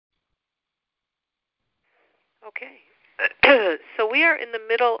Okay. So we are in the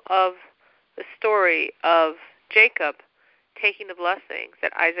middle of the story of Jacob taking the blessings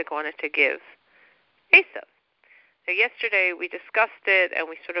that Isaac wanted to give Esau. So yesterday we discussed it and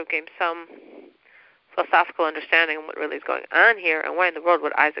we sort of gave some philosophical understanding of what really is going on here and why in the world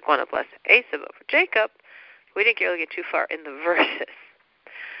would Isaac want to bless Esau. But for Jacob, we didn't really get too far in the verses.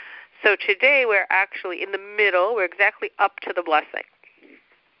 So today we're actually in the middle. We're exactly up to the blessing.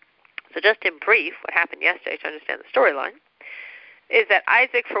 So just in brief, what happened yesterday to understand the storyline is that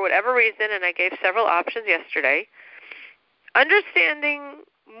Isaac, for whatever reason, and I gave several options yesterday, understanding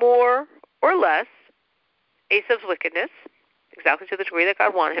more or less Esau's wickedness, exactly to the degree that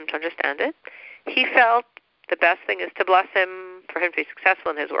God wanted him to understand it, he felt the best thing is to bless him, for him to be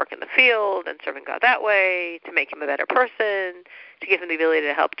successful in his work in the field and serving God that way, to make him a better person, to give him the ability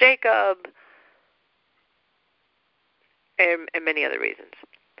to help Jacob, and many other reasons.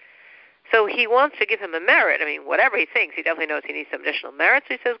 So he wants to give him a merit. I mean, whatever he thinks, he definitely knows he needs some additional merit.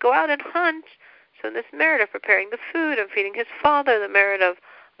 So he says, go out and hunt. So in this merit of preparing the food and feeding his father, the merit of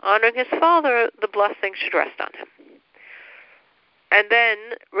honoring his father, the blessing should rest on him. And then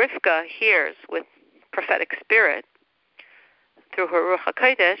Rivka hears with prophetic spirit, through her Ruach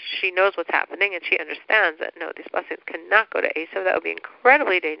HaKodesh, she knows what's happening, and she understands that, no, these blessings cannot go to Esau. That would be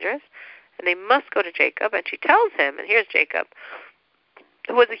incredibly dangerous, and they must go to Jacob. And she tells him, and here's Jacob,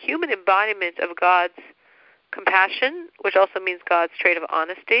 who was a human embodiment of God's compassion, which also means God's trait of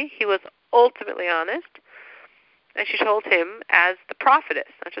honesty. He was ultimately honest. And she told him, as the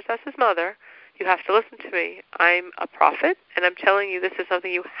prophetess, not just as his mother, you have to listen to me. I'm a prophet, and I'm telling you this is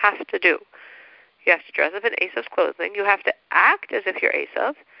something you have to do. You have to dress up in Esau's clothing. You have to act as if you're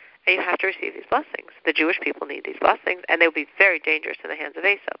Esau, and you have to receive these blessings. The Jewish people need these blessings, and they will be very dangerous in the hands of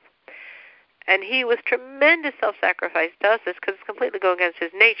Esau. And he, with tremendous self-sacrifice, does this because it's completely going against his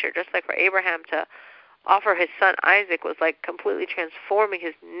nature. Just like for Abraham to offer his son Isaac was like completely transforming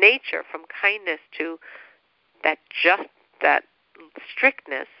his nature from kindness to that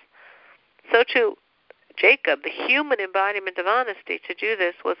strictness. So too, Jacob, the human embodiment of honesty, to do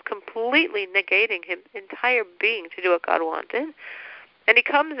this was completely negating his entire being to do what God wanted. And he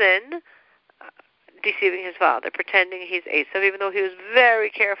comes in deceiving his father, pretending he's Esau, even though he was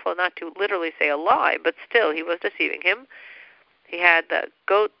very careful not to literally say a lie, but still he was deceiving him. He had the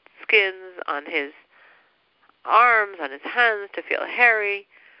goat skins on his arms, on his hands to feel hairy,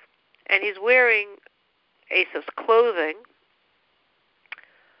 and he's wearing Esau's clothing,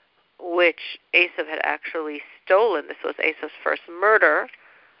 which Esau had actually stolen. This was Esau's first murder,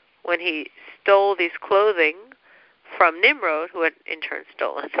 when he stole these clothing from Nimrod, who had in turn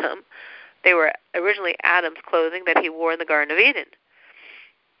stolen them. They were originally Adam's clothing that he wore in the Garden of Eden.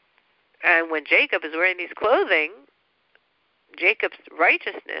 And when Jacob is wearing these clothing, Jacob's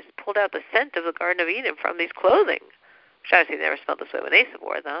righteousness pulled out the scent of the Garden of Eden from these clothing, which obviously never smelled this way when Esau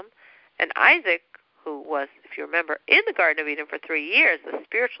wore them. And Isaac, who was, if you remember, in the Garden of Eden for 3 years, the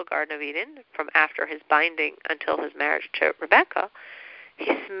spiritual Garden of Eden, from after his binding until his marriage to Rebekah,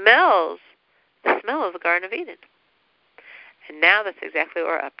 he smells the smell of the Garden of Eden. And now that's exactly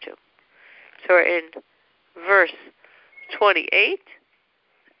what we're up to. So we're in verse 28,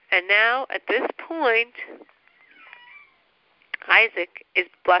 and now at this point, Isaac is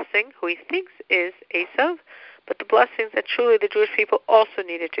blessing who he thinks is Esau, but the blessings that truly the Jewish people also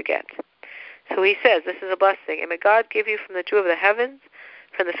needed to get. So he says, this is a blessing, and may God give you from the dew of the heavens,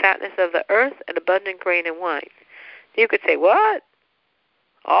 from the fatness of the earth, and abundant grain and wine. You could say, what?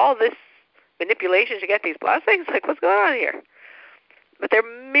 All this manipulation to get these blessings? Like, what's going on here? But there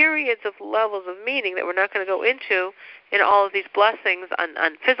are myriads of levels of meaning that we're not going to go into in all of these blessings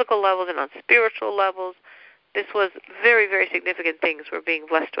on physical levels and on spiritual levels. This was very, very significant things we're being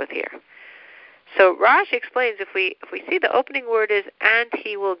blessed with here. So Rashi explains, if we see the opening word is, and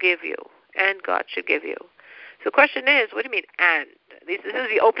he will give you, and God should give you. So the question is, what do you mean, and? This is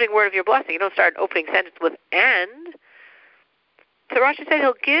the opening word of your blessing. You don't start an opening sentence with, and. So Rashi said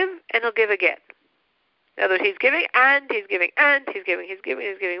he'll give, and he'll give again. In other words, he's giving, and he's giving, and he's giving, he's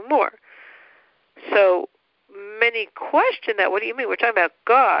giving more. So many question that, what do you mean? We're talking about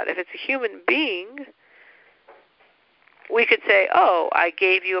God. If it's a human being, we could say, oh, I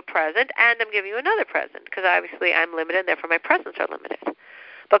gave you a present, and I'm giving you another present, because obviously I'm limited, and therefore my presents are limited.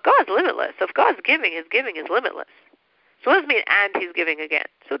 But God's limitless. So if God's giving is limitless. So what does it mean, and he's giving again?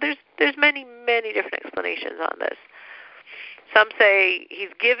 So there's many, many different explanations on this. Some say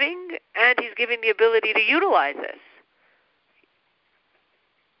he's giving, and he's giving the ability to utilize this.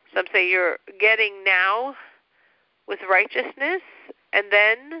 Some say you're getting now with righteousness, and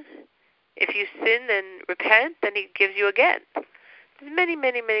then if you sin and repent, then he gives you again. There's many,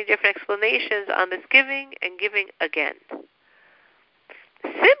 many, many different explanations on this giving and giving again.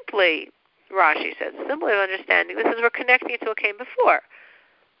 Simply, Rashi says, simply understanding this is we're connecting it to what came before.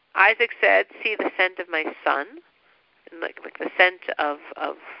 Isaac said, see the scent of my son, like the scent of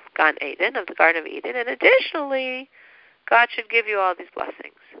Gan Eden, of the Garden of Eden, and additionally, God should give you all these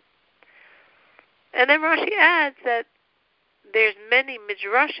blessings. And then Rashi adds that there's many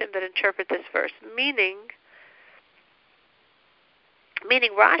midrashim that interpret this verse, meaning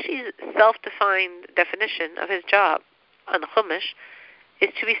Rashi's self-defined definition of his job on the Chumash is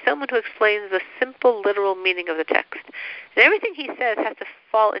to be someone who explains the simple, literal meaning of the text. And everything he says has to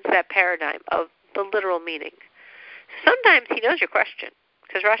fall into that paradigm of the literal meaning. Sometimes he knows your question,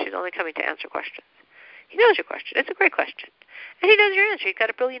 because Rashi's only coming to answer questions. He knows your question. It's a great question. And he knows your answer. He's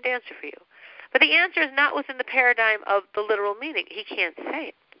got a brilliant answer for you. But the answer is not within the paradigm of the literal meaning. He can't say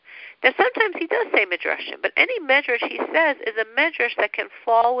it. Now, sometimes he does say midrashim, but any midrash he says is a midrash that can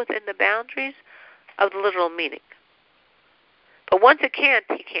fall within the boundaries of the literal meaning. But once it can't,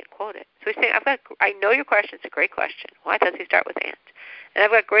 he can't quote it. So he's saying, I know your question. It's a great question. Why does he start with and? And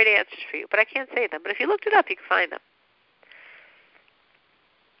I've got great answers for you, but I can't say them. But if you looked it up, you can find them.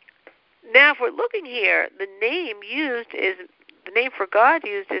 Now, if we're looking here, the name for God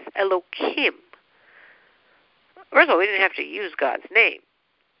used is Elokim. First of all, we didn't have to use God's name.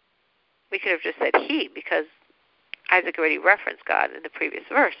 We could have just said he, because Isaac already referenced God in the previous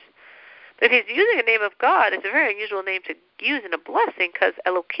verse. But if he's using a name of God, it's a very unusual name to use in a blessing, because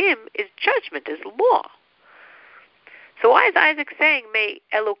Elokim is judgment, is law. So why is Isaac saying, may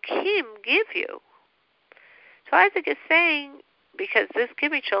Elokim give you? So Isaac is saying, because this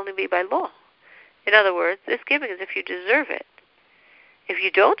giving shall only be by law. In other words, this giving is if you deserve it. If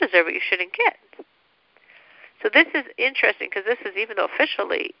you don't deserve it, you shouldn't get. So this is interesting, because this is, even though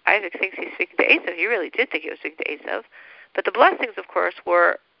officially Isaac thinks he's speaking to Esav, he really did think he was speaking to Esav, but the blessings, of course,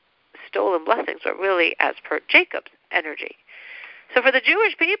 were stolen blessings, but really as per Jacob's energy. So for the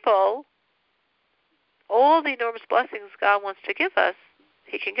Jewish people, all the enormous blessings God wants to give us,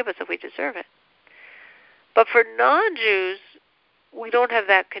 he can give us if we deserve it. But for non-Jews, we don't have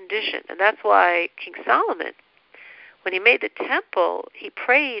that condition. And that's why King Solomon, when he made the temple, he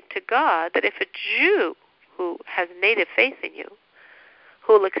prayed to God that if a Jew who has native faith in you,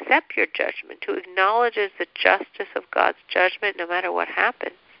 who will accept your judgment, who acknowledges the justice of God's judgment no matter what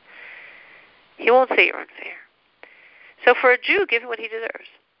happens, he won't say you're unfair. So for a Jew, give him what he deserves.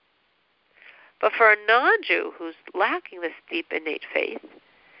 But for a non-Jew who's lacking this deep innate faith,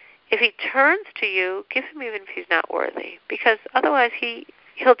 if he turns to you, give him even if he's not worthy, because otherwise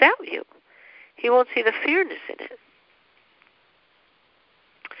he'll doubt you. He won't see the fairness in it.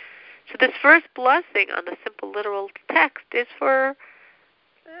 So this first blessing on the simple literal text is for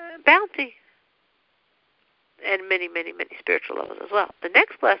bounty and many, many, many spiritual levels as well. The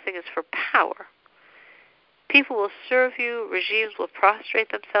next blessing is for power. People will serve you, regimes will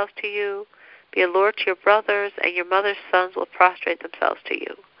prostrate themselves to you, be a lord to your brothers, and your mother's sons will prostrate themselves to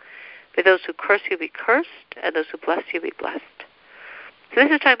you. May those who curse you be cursed, and those who bless you be blessed. So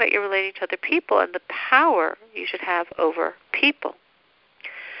this is talking about you relating to other people and the power you should have over people.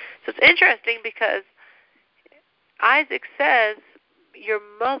 So it's interesting because Isaac says, your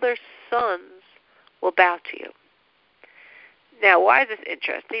mother's sons will bow to you. Now, why is this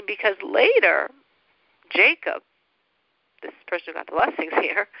interesting? Because later, Jacob, this person who got the blessings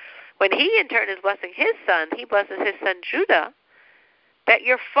here, when he in turn is blessing his son, he blesses his son Judah, that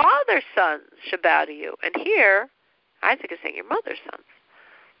your father's sons should bow to you. And here, Isaac is saying your mother's sons.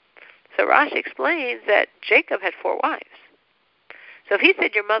 So Rashi explains that Jacob had 4 wives. So if he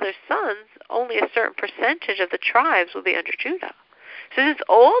said your mother's sons, only a certain percentage of the tribes will be under Judah. So since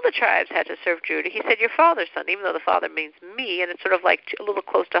all the tribes had to serve Judah, he said your father's son, even though the father means me, and it's sort of like a little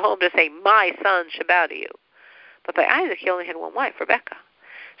close to home to say my son should bow to you. But by Isaac, he only had 1 wife, Rebekah.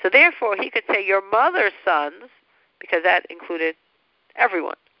 So therefore, he could say your mother's sons, because that included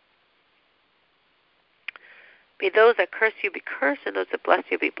everyone. May those that curse you be cursed, and those that bless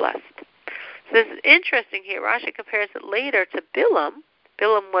you be blessed. So this is interesting here. Rashi compares it later to Bilam.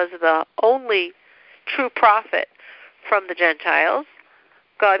 Bilam was the only true prophet from the Gentiles.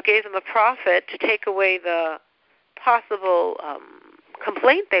 God gave them a prophet to take away the possible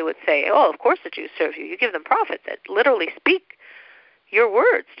complaint they would say, oh, of course the Jews serve you. You give them prophets that literally speak your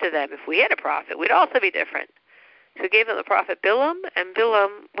words to them. If we had a prophet, we'd also be different. So he gave them the prophet Bilam, and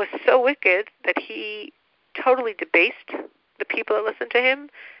Bilam was so wicked that he totally debased the people that listened to him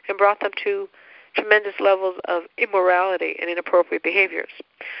and brought them to tremendous levels of immorality and inappropriate behaviors.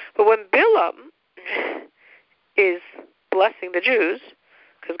 But when Bilam is blessing the Jews,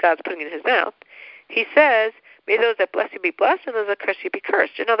 because God's putting it in his mouth, he says, May those that bless you be blessed, and those that curse you be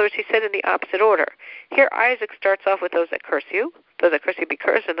cursed. In other words, he said in the opposite order. Here Isaac starts off with those that curse you, those that curse you be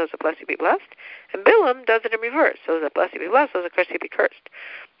cursed, and those that bless you be blessed. And Bilam does it in reverse. Those that bless you be blessed, those that curse you be cursed.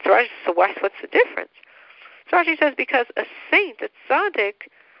 So Rashi says, so what's the difference? So Rashi says, because a saint, a tzaddik,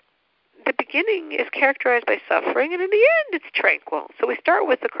 the beginning is characterized by suffering, and in the end it's tranquil. So we start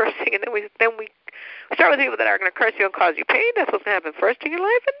with the cursing, and then we start with people that are going to curse you and cause you pain. That's what's going to happen first in your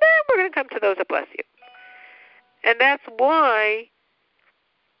life, and then we're going to come to those that bless you. And that's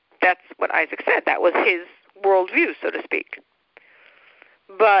what Isaac said. That was his worldview, so to speak.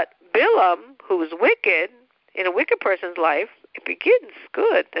 But Bilam, who is wicked, in a wicked person's life, it begins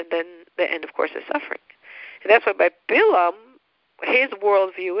good, and then the end, of course, is suffering. And that's why by Bilam, his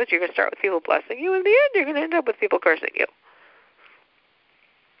worldview is you're going to start with people blessing you, and in the end you're going to end up with people cursing you.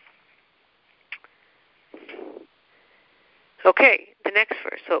 Okay, the next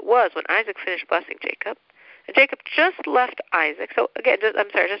verse. So it was when Isaac finished blessing Jacob, and Jacob just left Isaac. So again,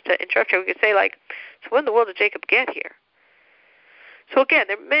 just to interrupt you, we could say so when in the world did Jacob get here? So again,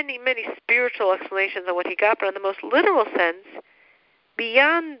 there are many, many spiritual explanations on what he got, but in the most literal sense,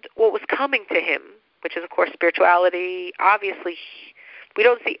 beyond what was coming to him, which is, of course, spirituality, obviously, we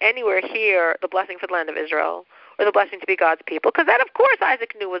don't see anywhere here the blessing for the land of Israel or the blessing to be God's people, because that, of course,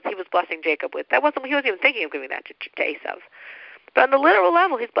 Isaac knew he was blessing Jacob with. He wasn't even thinking of giving that to Esav. But on the literal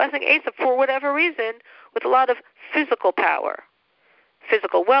level, he's blessing Esav for whatever reason with a lot of physical power,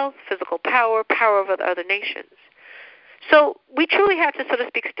 physical wealth, physical power, power over the other nations. So we truly have to, so to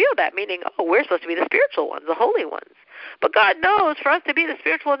speak, steal that, meaning, we're supposed to be the spiritual ones, the holy ones. But God knows for us to be the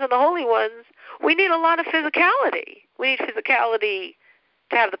spiritual ones and the holy ones, we need a lot of physicality. We need physicality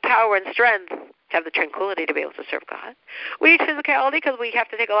to have the power and strength, to have the tranquility to be able to serve God. We need physicality because we have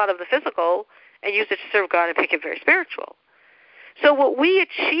to take a lot of the physical and use it to serve God and make it very spiritual. So what we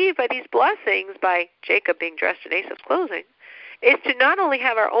achieve by these blessings, by Jacob being dressed in Esav's clothing, is to not only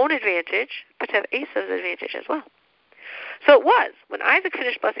have our own advantage, but to have Esav's advantage as well. So it was, when Isaac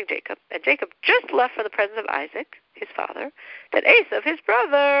finished blessing Jacob, and Jacob just left from the presence of Isaac, his father, that Esav, his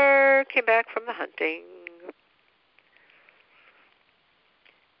brother, came back from the hunting.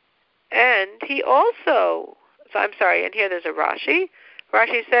 And he also, and here there's a Rashi.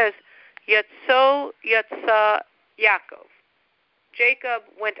 Rashi says, Yatso Yatsa Yaakov. Jacob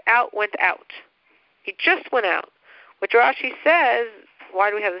went out. He just went out. Which Rashi says,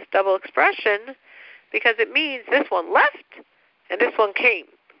 why do we have this double expression? Because it means this one left and this one came.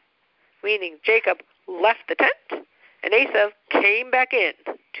 Meaning Jacob left the tent and Esav came back in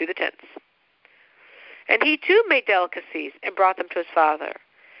to the tents. And he too made delicacies and brought them to his father.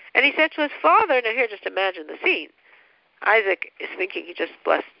 And he said to his father, now here just imagine the scene. Isaac is thinking he just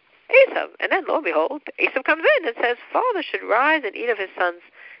blessed Esav. And then lo and behold, Esav comes in and says, Father should rise and eat of his son's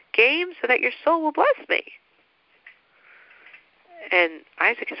game so that your soul will bless me. And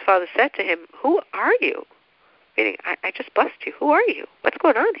Isaac, his father, said to him, who are you? Meaning, I just blessed you. Who are you? What's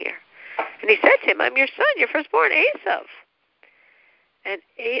going on here? And he said to him, I'm your son, your firstborn, Esav. And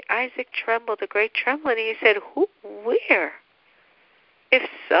Isaac trembled a great trembling, and he said, who, where? If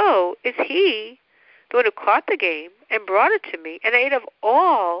so, is he the one who caught the game and brought it to me, and I ate of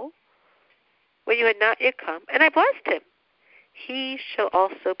all when you had not yet come, and I blessed him? He shall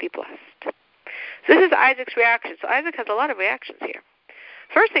also be blessed. So this is Isaac's reaction. So Isaac has a lot of reactions here.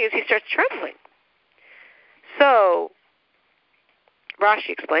 First thing is he starts trembling. So Rashi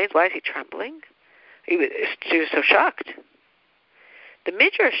explains, why is he trembling? He was so shocked. The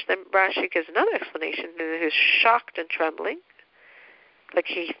Midrash, then Rashi gives another explanation. He was shocked and trembling. Like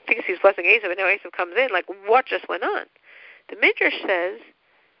he thinks he's blessing Esav, and now Esav comes in, like what just went on? The Midrash says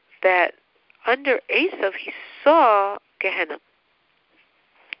that under Esav he saw Gehenna.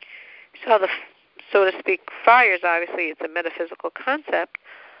 He saw the, so to speak, fires. Obviously it's a metaphysical concept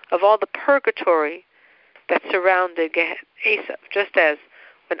of all the purgatory that surrounded Esav. Just as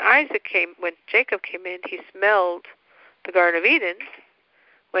when Jacob came in, he smelled the Garden of Eden.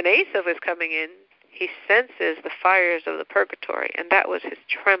 When Esav was coming in, he senses the fires of the purgatory, and that was his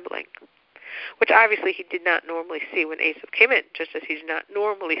trembling, which obviously he did not normally see when Esav came in, just as he did not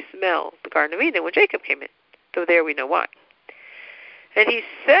normally smell the Garden of Eden when Jacob came in, though there we know why. And he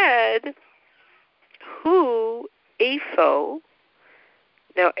said, who Apho?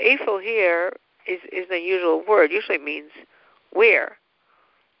 Now, Apho here is an unusual word. Usually it means where,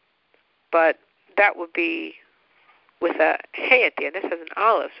 but that would be with a hey at the end. This has an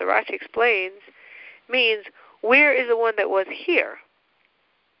aleph. So Rashi explains, means where is the one that was here?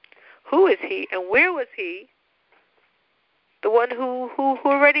 Who is he and where was he? The one who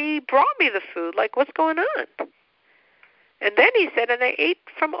already brought me the food. Like, what's going on? And then he said, and I ate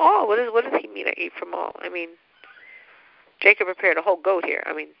from all. What does he mean, I ate from all? I mean, Jacob prepared a whole goat here.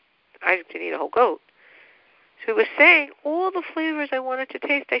 I mean, Isaac didn't eat a whole goat. So he was saying, all the flavors I wanted to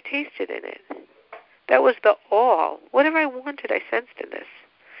taste, I tasted in it. That was the all. Whatever I wanted, I sensed in this.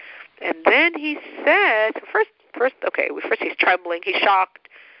 And then he said, first, he's trembling, he's shocked,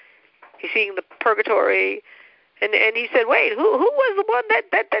 he's seeing the purgatory, and he said, wait, who was the one that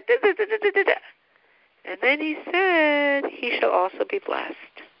did this? And then he said, he shall also be blessed.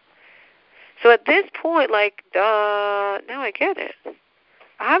 So at this point, now I get it.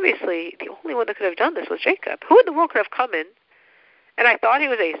 Obviously, the only one that could have done this was Jacob. Who in the world could have come in? And I thought he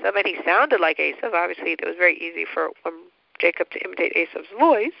was Esav, and he sounded like Esav. Obviously, it was very easy for Jacob to imitate Esav's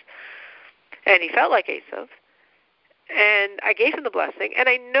voice, and he felt like Esav. And I gave him the blessing, and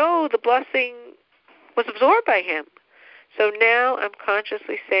I know the blessing was absorbed by him. So now I'm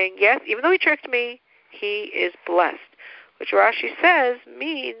consciously saying, yes, even though he tricked me, he is blessed, which Rashi says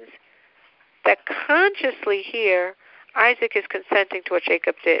means that consciously here, Isaac is consenting to what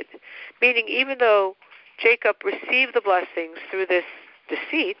Jacob did, meaning even though Jacob received the blessings through this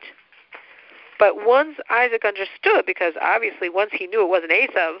deceit, but once Isaac understood, because obviously once he knew it wasn't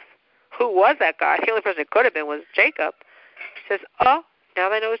Esav, who was that guy? The only person it could have been was Jacob. He says, now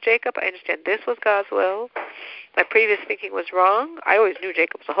that I know it's Jacob, I understand this was God's will. My previous thinking was wrong. I always knew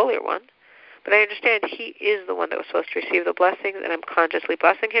Jacob was the holier one. But I understand he is the one that was supposed to receive the blessings, and I'm consciously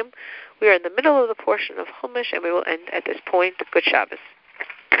blessing him. We are in the middle of the portion of Chumash, and we will end at this point. Good Shabbos.